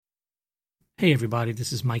Hey everybody,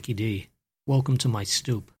 this is Mikey D. Welcome to my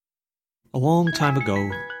stoop. A long time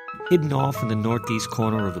ago, hidden off in the northeast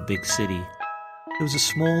corner of a big city, there was a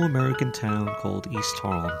small American town called East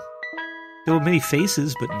Harlem. There were many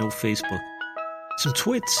faces, but no Facebook. Some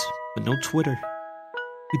twits, but no Twitter.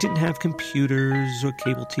 We didn't have computers or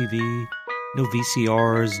cable TV, no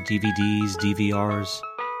VCRs, DVDs, DVRs,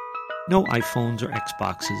 no iPhones or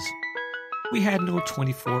Xboxes. We had no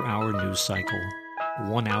 24-hour news cycle.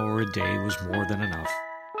 1 hour a day was more than enough.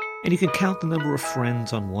 And you can count the number of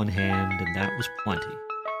friends on one hand, and that was plenty.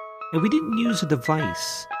 And we didn't use a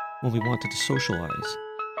device when we wanted to socialize.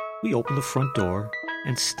 We opened the front door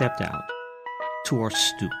and stepped out to our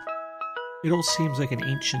stoop. It all seems like an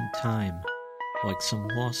ancient time, like some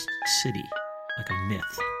lost city, like a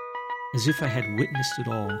myth, as if I had witnessed it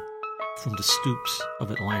all from the stoops of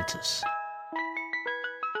Atlantis.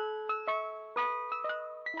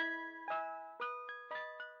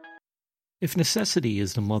 If necessity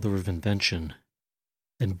is the mother of invention,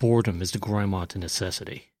 then boredom is the grandma to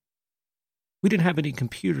necessity. We didn't have any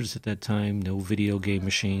computers at that time, no video game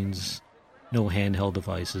machines, no handheld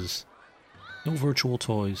devices, no virtual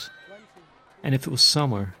toys. And if it was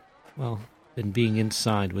summer, well, then being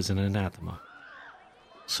inside was an anathema.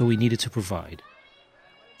 So we needed to provide,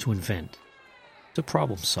 to invent, to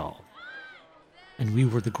problem solve. And we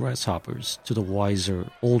were the grasshoppers to the wiser,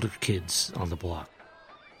 older kids on the block.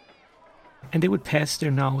 And they would pass their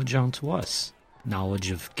knowledge on to us. Knowledge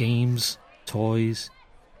of games, toys,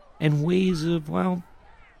 and ways of, well,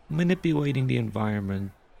 manipulating the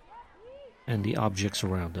environment and the objects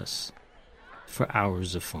around us for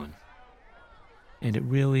hours of fun. And it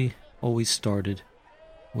really always started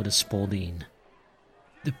with a Spalding.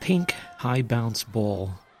 The pink, high-bounce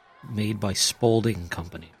ball made by Spalding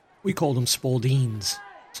Company. We called them Spaldings.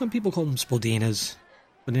 Some people call them Spaldinas.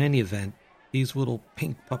 But in any event, these little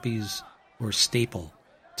pink puppies were a staple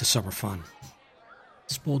to summer fun.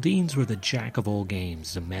 Spaldings were the jack of all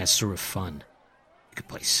games, the master of fun. You could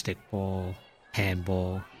play stickball,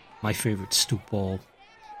 handball, my favorite stoop ball,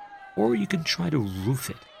 or you could try to roof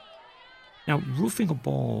it. Now, roofing a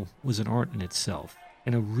ball was an art in itself,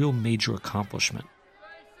 and a real major accomplishment.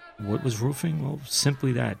 What was roofing? Well,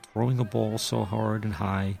 simply that, throwing a ball so hard and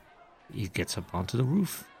high, it gets up onto the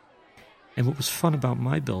roof. And what was fun about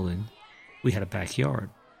my building, we had a backyard.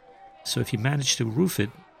 So if you managed to roof it,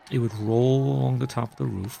 it would roll along the top of the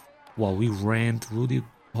roof while we ran through the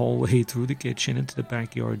hallway, through the kitchen, into the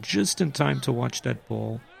backyard, just in time to watch that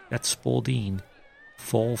ball, that Spalding,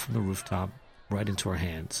 fall from the rooftop right into our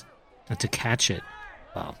hands. And to catch it,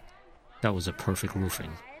 wow, that was a perfect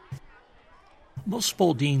roofing. Most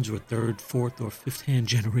Spaldings were third, fourth, or fifth-hand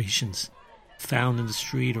generations, found in the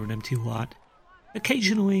street or an empty lot.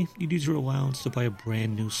 Occasionally, you'd use your allowance to buy a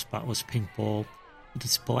brand new spotless pink ball with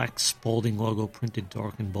its black Spalding logo printed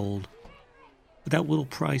dark and bold. But that little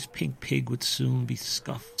prized pink pig would soon be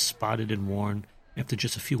scuffed, spotted, and worn after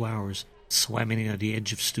just a few hours, slamming at the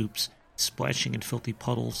edge of stoops, splashing in filthy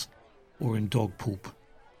puddles, or in dog poop,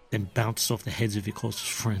 then bounced off the heads of your closest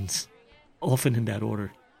friends, often in that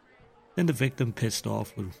order. Then the victim, pissed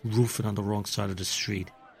off, would roof it on the wrong side of the street,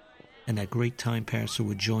 and that great time passer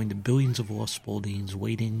would join the billions of lost Spaldings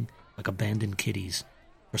waiting like abandoned kitties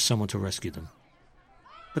for someone to rescue them.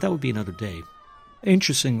 But that would be another day.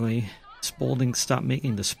 Interestingly, Spalding stopped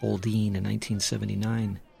making the Spalding in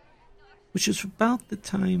 1979, which is about the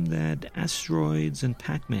time that Asteroids and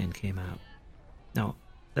Pac-Man came out. Now,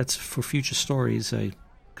 that's for future stories. I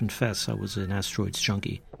confess I was an Asteroids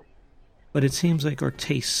junkie. But it seems like our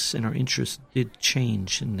tastes and our interests did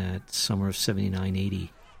change in that summer of 79-80.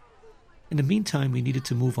 In the meantime, we needed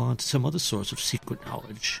to move on to some other source of secret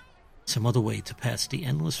knowledge, some other way to pass the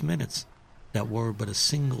endless minutes that were but a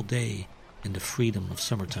single day in the freedom of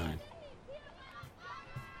summertime.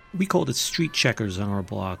 We called it street checkers on our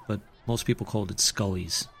block, but most people called it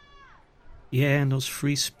scullies. Yeah, in those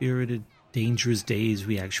free-spirited, dangerous days,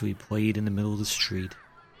 we actually played in the middle of the street,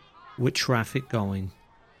 with traffic going.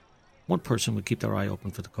 One person would keep their eye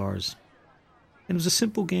open for the cars. And it was a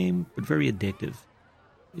simple game, but very addictive.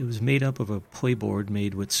 It was made up of a playboard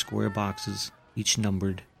made with square boxes, each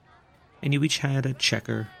numbered. And you each had a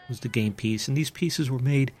checker, was the game piece, and these pieces were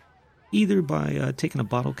made either by taking a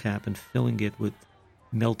bottle cap and filling it with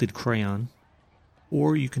melted crayon,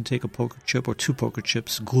 or you can take a poker chip or two poker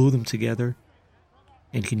chips, glue them together,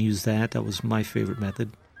 and you can use that. That was my favorite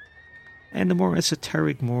method. And the more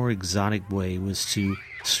esoteric, more exotic way was to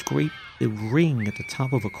scrape the ring at the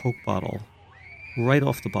top of a Coke bottle right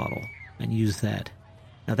off the bottle and use that.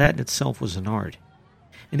 Now that in itself was an art.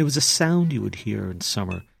 And it was a sound you would hear in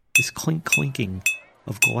summer, this clink-clinking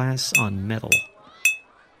of glass on metal.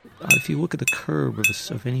 if you look at the curb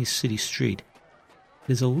of any city street,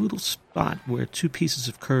 there's a little spot where two pieces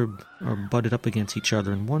of curb are butted up against each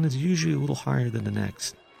other, and one is usually a little higher than the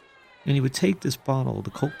next. And you would take this bottle, the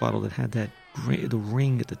Coke bottle that had the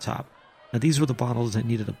ring at the top. Now, these were the bottles that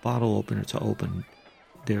needed a bottle opener to open.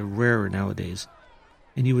 They're rarer nowadays.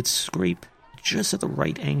 And you would scrape just at the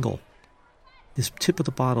right angle this tip of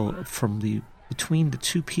the bottle from between the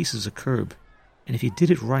two pieces of curb. And if you did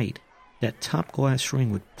it right, that top glass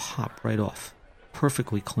ring would pop right off,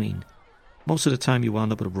 perfectly clean. Most of the time you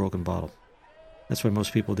wound up with a broken bottle. That's why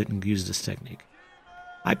most people didn't use this technique.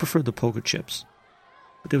 I preferred the poker chips.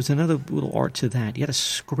 But there was another little art to that. You had to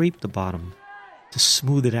scrape the bottom to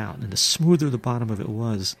smooth it out. And the smoother the bottom of it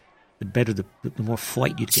was, the better, the more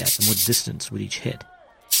flight you'd get, the more distance with each hit.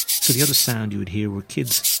 So the other sound you would hear were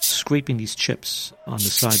kids scraping these chips on the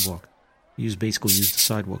sidewalk. Basically used the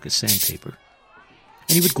sidewalk as sandpaper.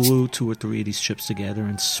 And he would glue 2 or 3 of these chips together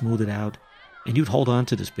and smooth it out. And you'd hold on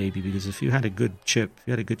to this baby because if you had a good chip, if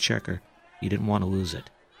you had a good checker, you didn't want to lose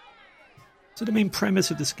it. So the main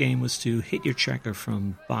premise of this game was to hit your checker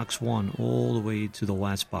from box 1 all the way to the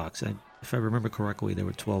last box. If I remember correctly, there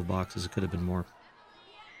were 12 boxes. It could have been more.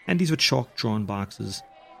 And these were chalk-drawn boxes.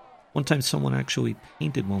 One time someone actually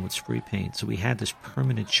painted one with spray paint, so we had this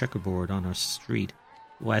permanent checkerboard on our street.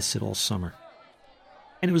 It lasted all summer.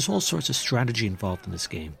 And there was all sorts of strategy involved in this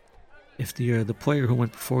game. If the player who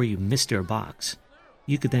went before you missed their box,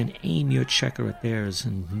 you could then aim your checker at theirs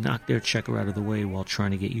and knock their checker out of the way while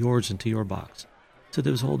trying to get yours into your box. So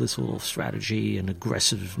there was all this little strategy and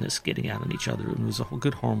aggressiveness getting out on each other. It was a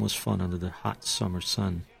good harmless fun under the hot summer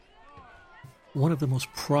sun. One of the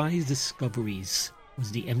most prized discoveries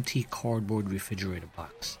was the empty cardboard refrigerator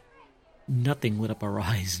box. Nothing lit up our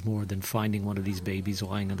eyes more than finding one of these babies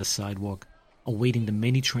lying on the sidewalk, awaiting the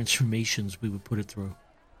many transformations we would put it through.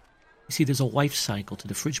 You see, there's a life cycle to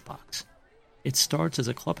the fridge box. It starts as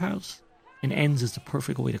a clubhouse and ends as the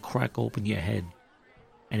perfect way to crack open your head.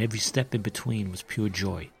 And every step in between was pure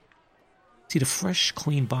joy. See, the fresh,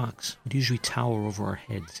 clean box would usually tower over our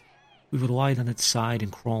heads. We would lie on its side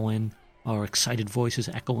and crawl in, our excited voices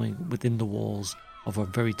echoing within the walls of our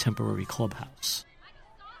very temporary clubhouse.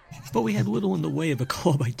 But we had little in the way of a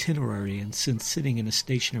club itinerary, and since sitting in a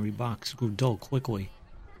stationary box grew dull quickly,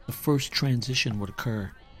 the first transition would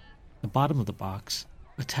occur. The bottom of the box,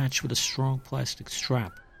 attached with a strong plastic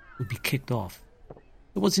strap, would be kicked off.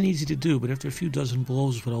 It wasn't easy to do, but after a few dozen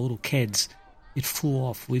blows with our little kids, it flew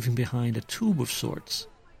off, leaving behind a tube of sorts.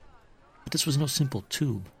 But this was no simple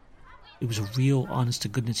tube. It was a real,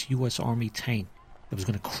 honest-to-goodness U.S. Army tank that was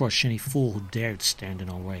going to crush any fool who dared stand in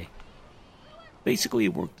our way. Basically,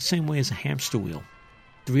 it worked the same way as a hamster wheel.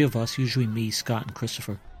 3 of us, usually me, Scott, and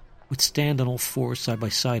Christopher, would stand on all 4 side by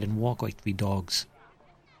side and walk like 3 dogs.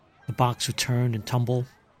 The box would turn and tumble,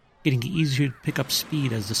 getting easier to pick up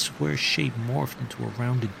speed as the square shape morphed into a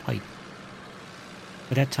rounded pipe.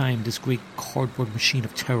 By that time, this great cardboard machine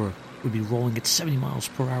of terror would be rolling at 70 miles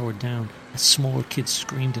per hour down as smaller kids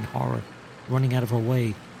screamed in horror, running out of our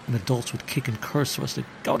way, and adults would kick and curse for us to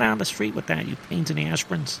go down the street with that, you pains in the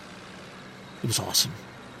aspirins. It was awesome.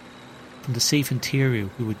 From the safe interior,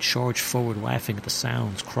 we would charge forward laughing at the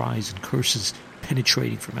sounds, cries, and curses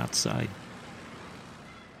penetrating from outside.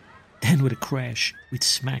 Then with a crash, we'd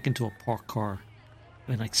smack into a parked car,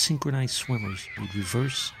 and like synchronized swimmers, we'd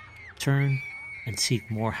reverse, turn, and seek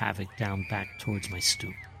more havoc down back towards my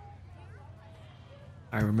stoop.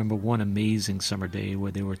 I remember one amazing summer day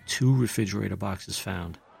where there were 2 refrigerator boxes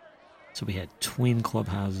found. So we had twin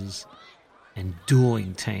clubhouses and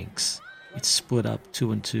dueling tanks. We'd split up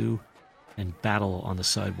 2 and 2 and battle on the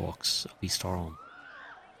sidewalks of East Harlem.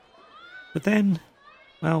 But then,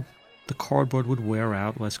 well, the cardboard would wear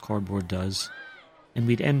out, as cardboard does, and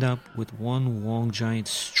we'd end up with one long giant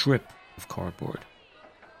strip of cardboard.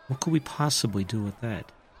 What could we possibly do with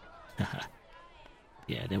that?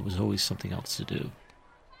 Yeah, there was always something else to do.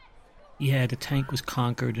 Yeah, the tank was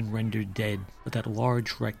conquered and rendered dead, but that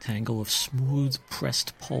large rectangle of smooth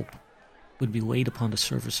pressed pulp would be laid upon the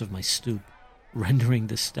surface of my stoop, rendering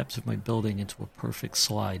the steps of my building into a perfect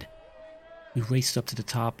slide. We raced up to the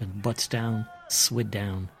top and butts down, slid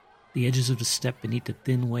down, the edges of the step beneath the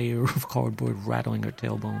thin layer of cardboard rattling our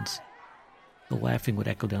tailbones. The laughing would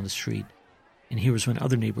echo down the street, and here was when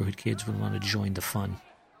other neighborhood kids would want to join the fun.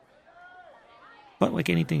 But like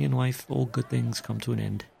anything in life, all good things come to an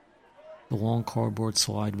end. The long cardboard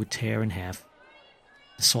slide would tear in half.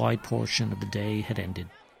 The slide portion of the day had ended,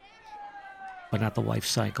 but not the life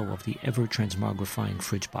cycle of the ever-transmogrifying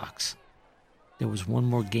fridge box. There was one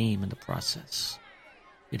more game in the process.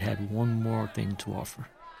 It had one more thing to offer.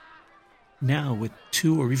 Now, with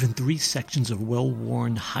 2 or even 3 sections of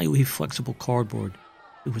well-worn, highly flexible cardboard,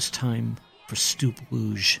 it was time for Stoop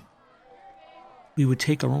Luge. We would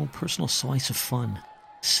take our own personal slice of fun,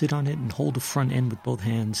 sit on it and hold the front end with both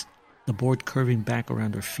hands, the board curving back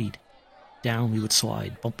around our feet. Down we would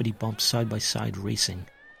slide, bumpity-bump, side-by-side racing.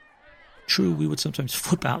 True, we would sometimes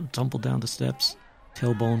flip out and tumble down the steps.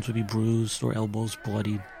 Tailbones would be bruised or elbows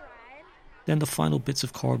bloodied. Then the final bits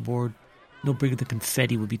of cardboard, no bigger than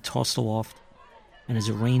confetti, would be tossed aloft, and as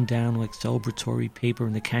it rained down like celebratory paper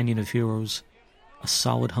in the Canyon of Heroes, a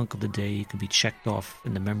solid hunk of the day could be checked off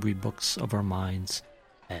in the memory books of our minds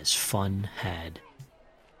as fun had.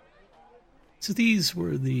 So these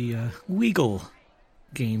were the legal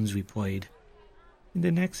games we played. In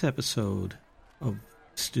the next episode of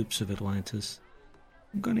Stoops of Atlantis,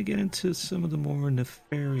 I'm going to get into some of the more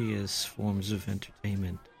nefarious forms of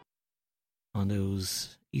entertainment on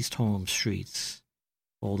those East Harlem streets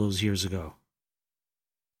all those years ago.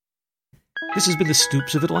 This has been the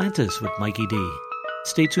Stoops of Atlantis with Mikey D.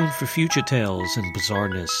 Stay tuned for future tales and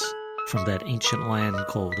bizarreness from that ancient land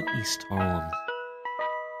called East Harlem.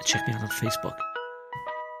 And check me out on Facebook.